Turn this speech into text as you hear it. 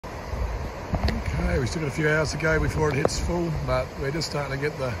Okay, we still got a few hours to go before it hits full, but we're just starting to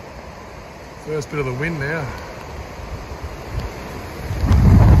get the first bit of the wind now.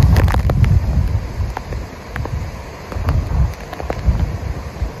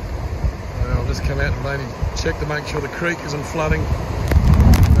 I'll just come out and maybe check to make sure the creek isn't flooding. We've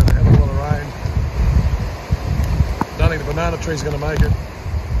had a lot of rain. Don't think the banana tree's going to make it.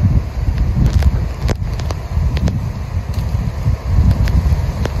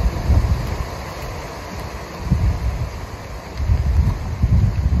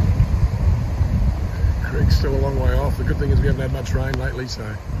 Still a long way off. The good thing is we haven't had much rain lately, so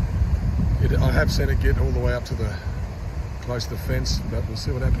I have seen it get all the way up to close to the fence, but we'll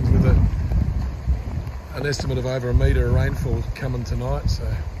see what happens with it. An estimate of over 1 metre of rainfall coming tonight,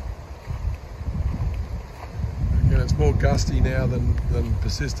 so again, it's more gusty now than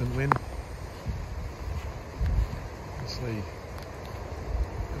persistent wind. Obviously,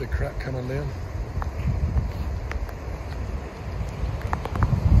 a bit of crap coming down.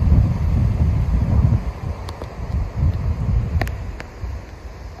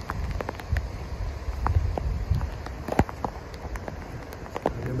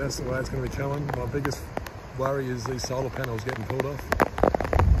 That's the way it's going to be coming. My biggest worry is these solar panels getting pulled off.